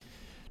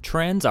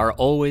Trends are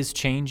always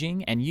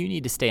changing, and you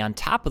need to stay on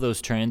top of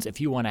those trends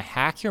if you want to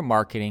hack your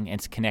marketing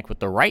and to connect with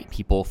the right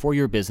people for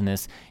your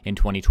business in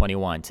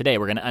 2021. Today,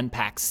 we're going to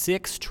unpack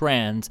 6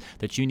 trends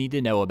that you need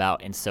to know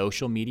about in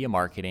social media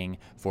marketing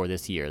for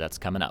this year. That's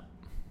coming up.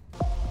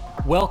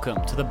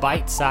 Welcome to the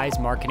Bite Size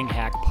Marketing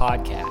Hack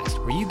Podcast,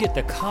 where you get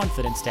the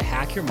confidence to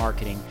hack your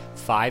marketing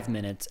 5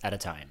 minutes at a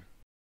time.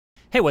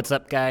 Hey, what's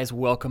up, guys?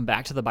 Welcome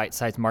back to the Bite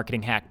Size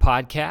Marketing Hack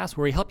Podcast,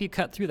 where we help you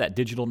cut through that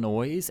digital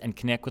noise and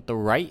connect with the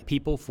right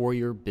people for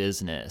your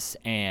business.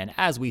 And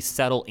as we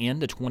settle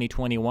into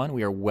 2021,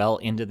 we are well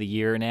into the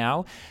year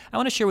now. I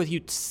want to share with you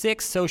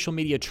 6 social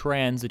media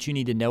trends that you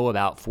need to know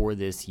about for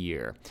this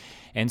year.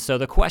 And so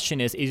the question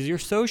is your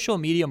social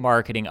media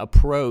marketing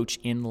approach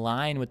in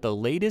line with the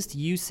latest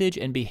usage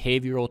and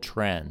behavioral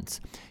trends?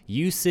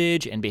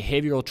 Usage and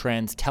behavioral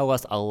trends tell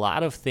us a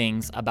lot of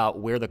things about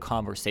where the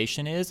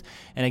conversation is.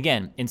 And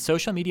again, in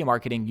social media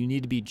marketing, you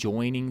need to be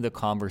joining the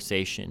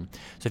conversation.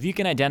 So if you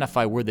can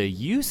identify where the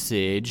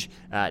usage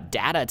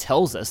data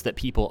tells us that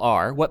people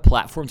are, what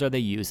platforms are they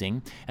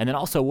using, and then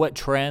also what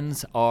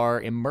trends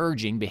are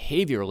emerging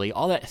behaviorally,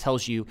 all that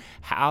tells you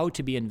how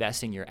to be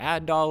investing your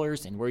ad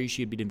dollars and where you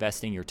should be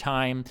investing your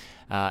time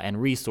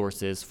and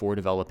resources for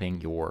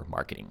developing your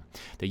marketing.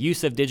 The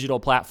use of digital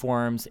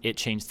platforms, it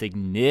changed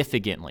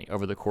significantly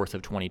over the course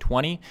of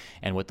 2020,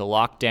 and with the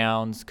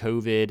lockdowns,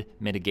 COVID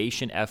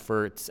mitigation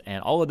efforts,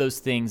 and all of those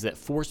things that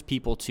force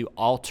people to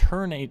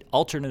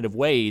alternative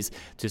ways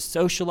to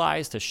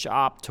socialize, to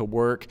shop, to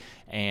work,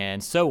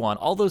 and so on.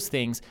 All those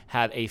things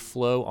have a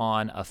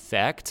flow-on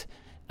effect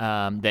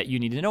that you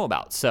need to know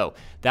about. So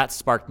that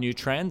sparked new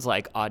trends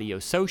like audio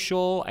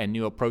social and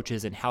new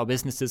approaches in how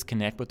businesses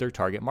connect with their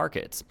target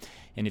markets.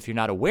 And if you're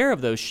not aware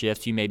of those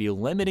shifts, you may be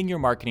limiting your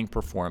marketing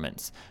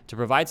performance. To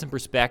provide some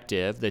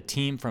perspective, the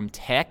team from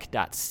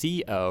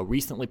tech.co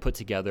recently put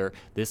together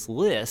this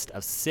list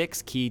of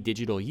 6 key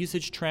digital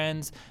usage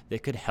trends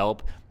that could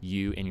help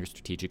you in your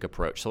strategic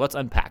approach. So let's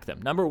unpack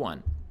them. Number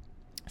 1.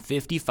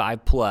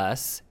 55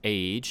 plus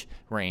age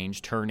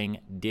range turning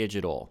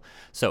digital.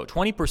 So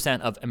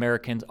 20% of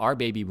Americans are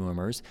baby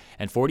boomers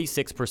and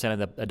 46% of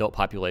the adult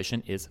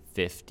population is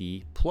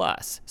 50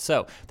 plus.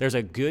 So there's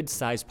a good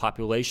sized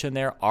population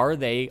there. Are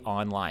they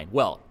online?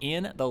 Well,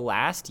 in the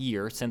last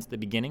year since the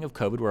beginning of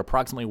COVID, we're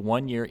approximately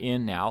 1 year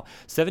in now,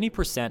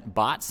 70%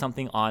 bought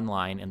something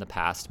online in the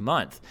past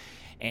month.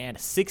 And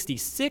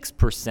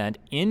 66%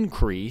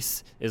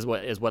 increase is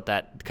what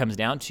that comes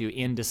down to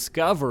in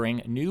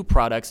discovering new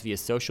products via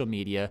social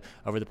media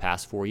over the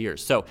past 4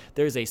 years. So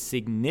there's a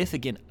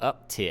significant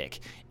uptick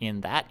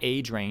in that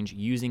age range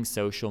using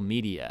social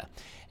media.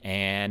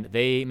 And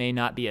they may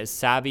not be as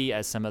savvy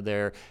as some of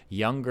their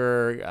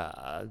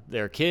younger,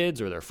 their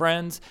kids or their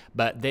friends,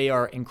 but they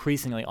are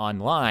increasingly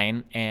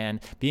online,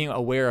 and being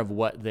aware of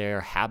what their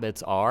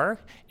habits are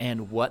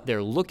and what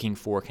they're looking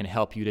for can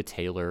help you to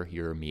tailor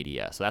your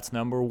media. So that's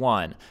number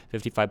 1,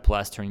 55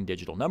 plus turning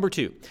digital. Number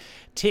 2,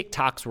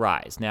 TikTok's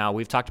rise. Now,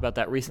 we've talked about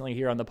that recently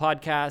here on the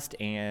podcast,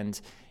 and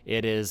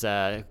it is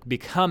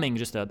becoming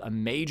just a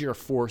major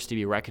force to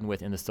be reckoned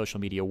with in the social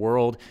media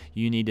world.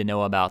 You need to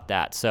know about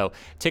that. So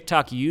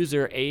TikTok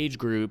user age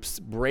groups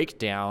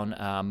breakdown.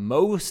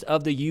 Most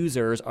of the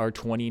users are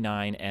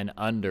 29 and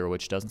under,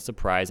 which doesn't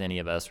surprise any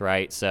of us,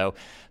 right? So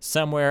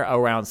somewhere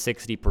around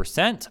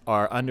 60%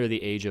 are under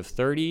the age of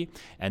 30,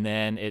 and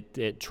then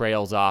it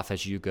trails off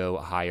as you go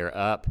higher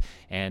up.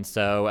 And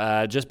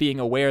so just being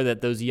aware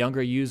that those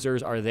younger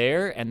users are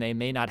there, and they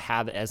may not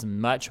have as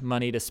much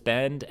money to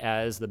spend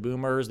as the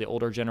boomers, the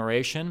older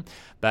generation,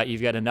 but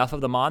you've got enough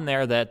of them on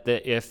there that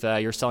if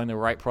you're selling the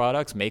right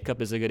products,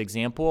 makeup is a good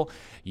example,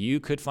 you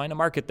could find a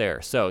market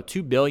there. So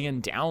 2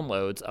 billion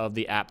downloads of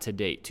the app to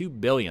date. 2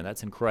 billion,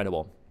 that's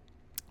incredible.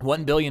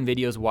 1 billion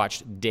videos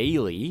watched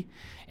daily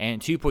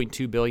and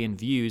 2.2 billion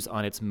views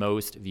on its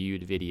most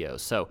viewed videos.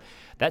 So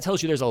that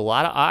tells you there's a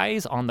lot of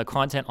eyes on the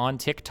content on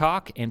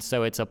TikTok, and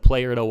so it's a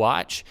player to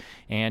watch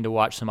and to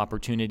watch some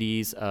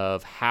opportunities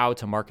of how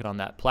to market on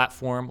that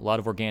platform. A lot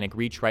of organic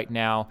reach right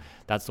now.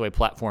 That's the way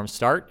platforms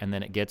start, and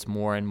then it gets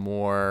more and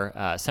more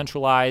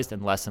centralized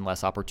and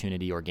less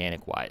opportunity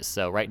organic-wise.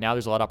 So right now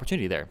there's a lot of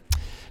opportunity there.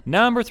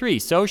 Number 3,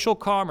 social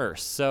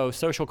commerce. So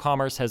social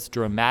commerce has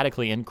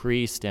dramatically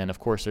increased, and of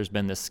course there's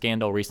been this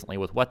scandal recently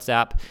with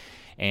WhatsApp,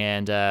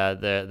 and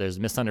there's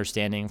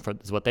misunderstanding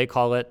is what they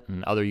call it,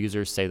 and other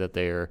users say that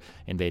they're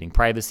invading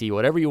privacy.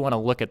 Whatever you want to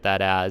look at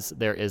that as,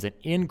 there is an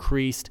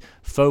increased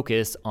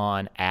focus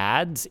on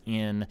ads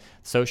in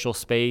social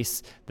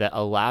space that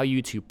allow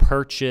you to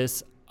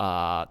purchase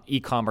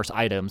e-commerce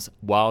items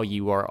while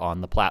you are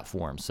on the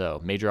platform.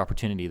 So major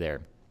opportunity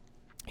there.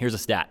 Here's a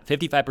stat.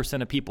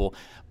 55% of people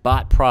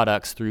bought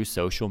products through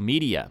social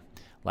media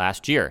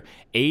last year.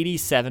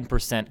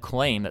 87%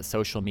 claim that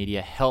social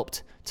media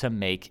helped to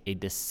make a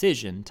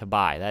decision to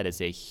buy. That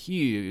is a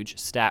huge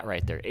stat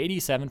right there.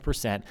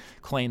 87%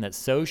 claim that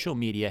social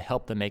media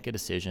helped them make a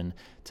decision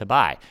to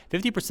buy.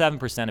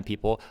 57% of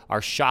people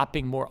are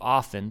shopping more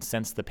often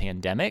since the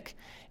pandemic,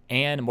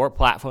 and more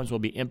platforms will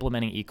be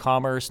implementing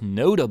e-commerce.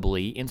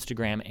 Notably,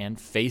 Instagram and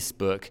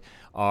Facebook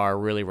are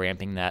really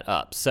ramping that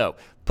up. So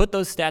put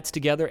those stats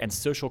together, and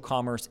social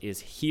commerce is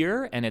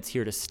here, and it's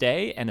here to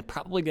stay, and it's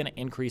probably going to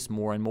increase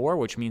more and more,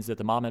 which means that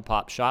the mom and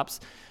pop shops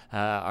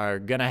are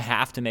going to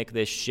have to make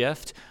this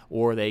shift,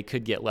 or they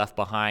could get left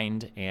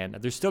behind. And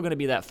there's still going to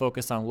be that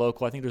focus on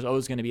local. I think there's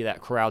always going to be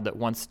that crowd that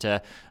wants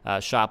to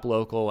shop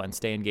local and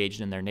stay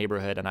engaged in their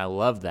neighborhood, and I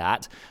love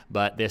that.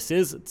 But this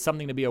is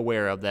something to be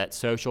aware of, that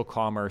social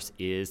commerce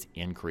is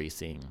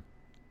increasing.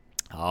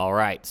 All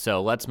right,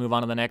 so let's move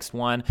on to the next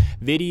one.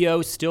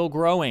 Video still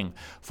growing.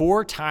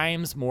 4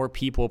 times more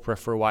people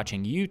prefer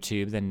watching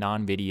YouTube than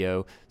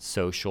non-video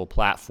social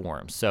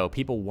platforms. So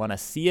people want to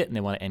see it and they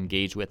want to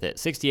engage with it.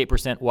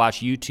 68% watch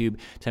YouTube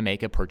to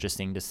make a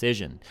purchasing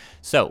decision.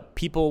 So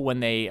people, when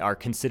they are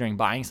considering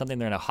buying something,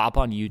 they're going to hop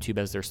on YouTube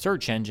as their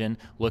search engine,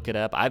 look it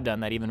up. I've done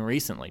that even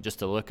recently, just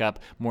to look up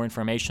more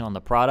information on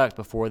the product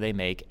before they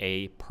make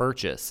a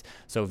purchase.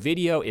 So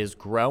video is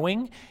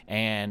growing,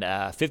 and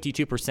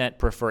 52%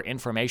 prefer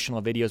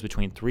informational videos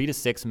between 3 to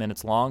 6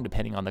 minutes long,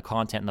 depending on the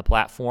content and the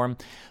platform.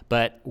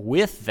 But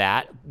with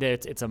that,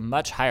 it's a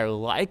much higher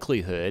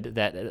likelihood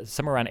that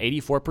somewhere around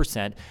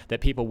 84%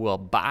 that people will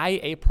buy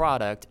a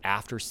product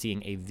after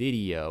seeing a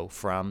video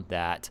from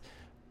that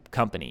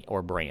company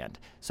or brand.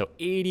 So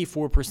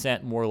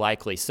 84% more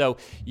likely. So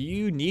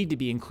you need to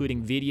be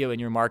including video in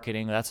your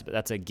marketing.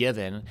 That's a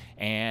given.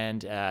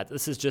 And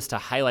this is just to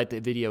highlight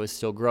that video is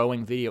still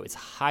growing. Video is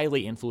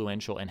highly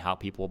influential in how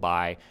people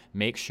buy.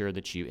 Make sure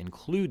that you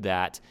include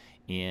that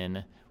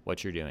in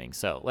what you're doing.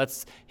 So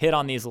let's hit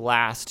on these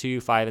last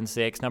 2, 5 and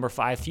 6. Number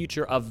 5,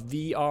 future of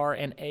VR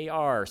and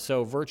AR.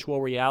 So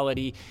virtual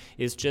reality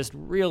is just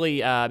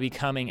really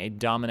becoming a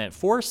dominant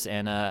force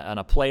and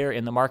a player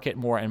in the market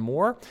more and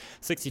more.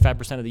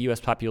 65% of the U.S.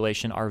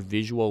 population are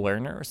visual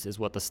learners, is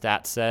what the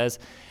stat says.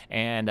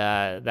 And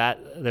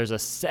that there's a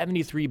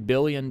 $73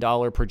 billion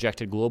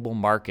projected global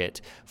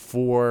market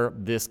for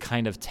this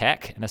kind of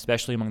tech, and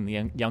especially among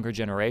the younger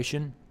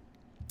generation.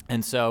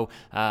 And so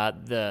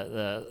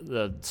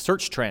the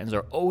search trends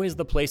are always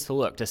the place to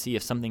look to see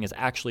if something is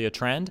actually a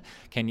trend.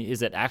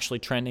 Is it actually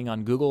trending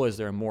on Google? Is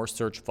there more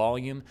search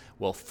volume?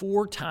 Well,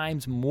 4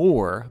 times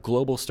more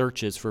global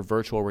searches for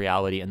virtual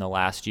reality in the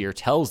last year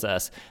tells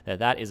us that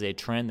that is a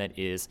trend that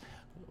is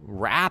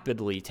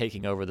rapidly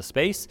taking over the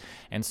space.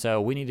 And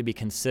so we need to be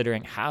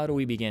considering, how do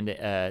we begin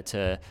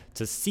to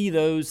see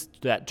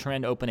that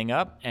trend opening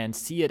up and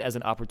see it as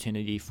an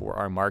opportunity for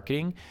our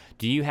marketing?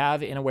 Do you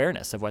have an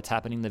awareness of what's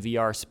happening in the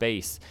VR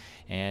space,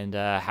 and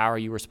how are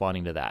you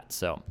responding to that?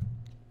 So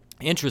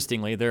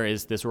interestingly, there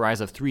is this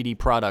rise of 3D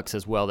products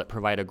as well that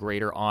provide a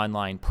greater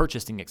online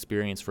purchasing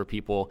experience for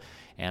people,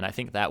 and I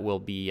think that will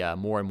be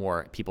more and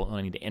more people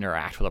needing to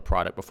interact with a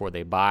product before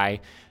they buy.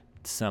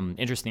 Some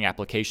interesting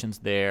applications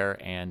there,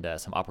 and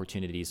some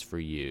opportunities for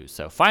you.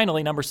 So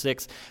finally, number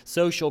 6,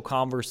 social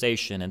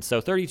conversation. And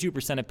so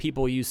 32% of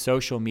people use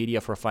social media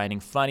for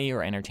finding funny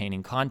or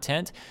entertaining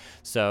content.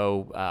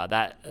 So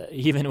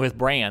even with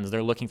brands,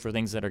 they're looking for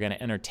things that are going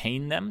to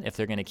entertain them if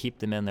they're going to keep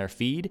them in their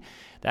feed.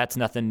 That's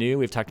nothing new.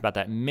 We've talked about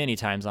that many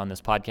times on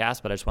this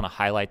podcast, but I just want to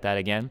highlight that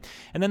again.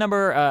 And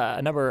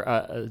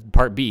the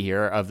part B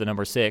here of the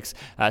number 6,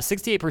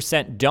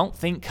 68% don't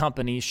think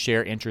companies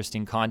share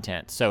interesting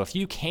content. So if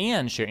you can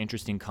share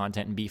interesting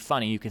content and be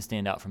funny, you can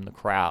stand out from the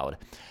crowd.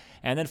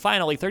 And then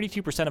finally,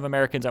 32% of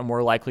Americans are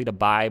more likely to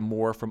buy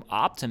more from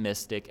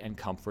optimistic and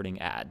comforting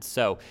ads.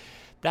 So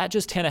that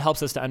just kind of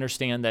helps us to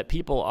understand that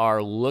people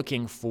are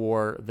looking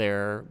for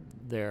their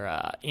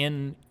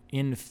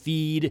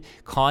in-feed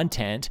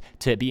content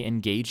to be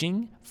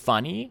engaging,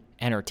 funny,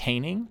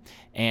 entertaining,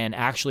 and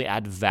actually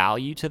add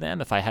value to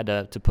them. If I had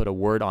to put a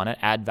word on it,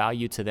 add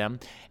value to them,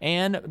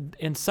 and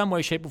in some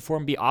way, shape, or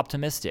form be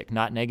optimistic,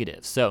 not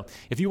negative. So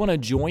if you want to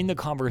join the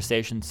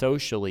conversation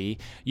socially,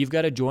 you've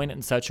got to join it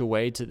in such a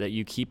way that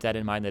you keep that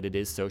in mind, that it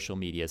is social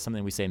media. It's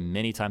something we say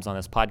many times on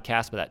this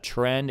podcast, but that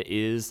trend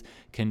is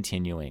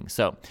continuing.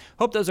 So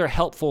hope those are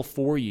helpful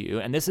for you.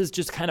 And this is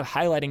just kind of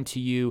highlighting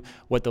to you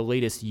what the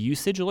latest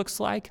usage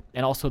looks like,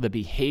 and also the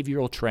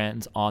behavioral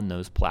trends on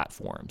those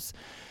platforms.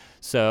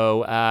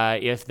 So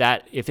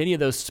if any of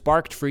those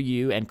sparked for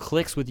you and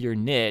clicks with your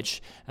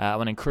niche, I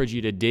want to encourage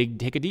you to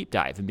take a deep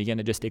dive and begin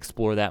to just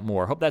explore that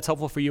more. Hope that's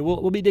helpful for you.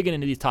 We'll be digging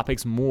into these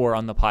topics more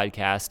on the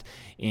podcast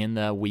in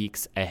the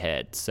weeks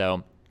ahead.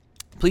 So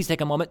please take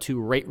a moment to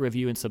rate,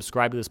 review, and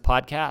subscribe to this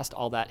podcast.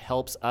 All that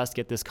helps us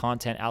get this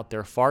content out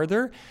there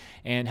farther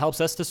and helps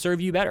us to serve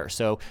you better.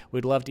 So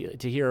we'd love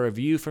to hear a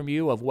review from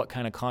you of what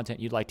kind of content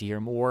you'd like to hear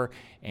more,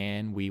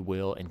 and we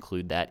will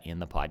include that in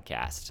the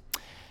podcast.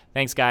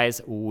 Thanks,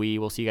 guys. We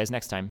will see you guys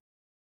next time.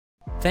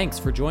 Thanks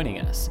for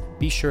joining us.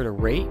 Be sure to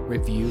rate,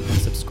 review, and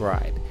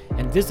subscribe.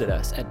 And visit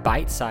us at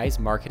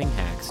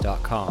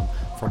bitesizemarketinghacks.com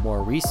for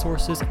more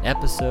resources and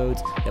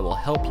episodes that will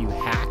help you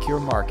hack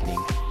your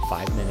marketing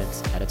 5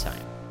 minutes at a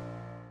time.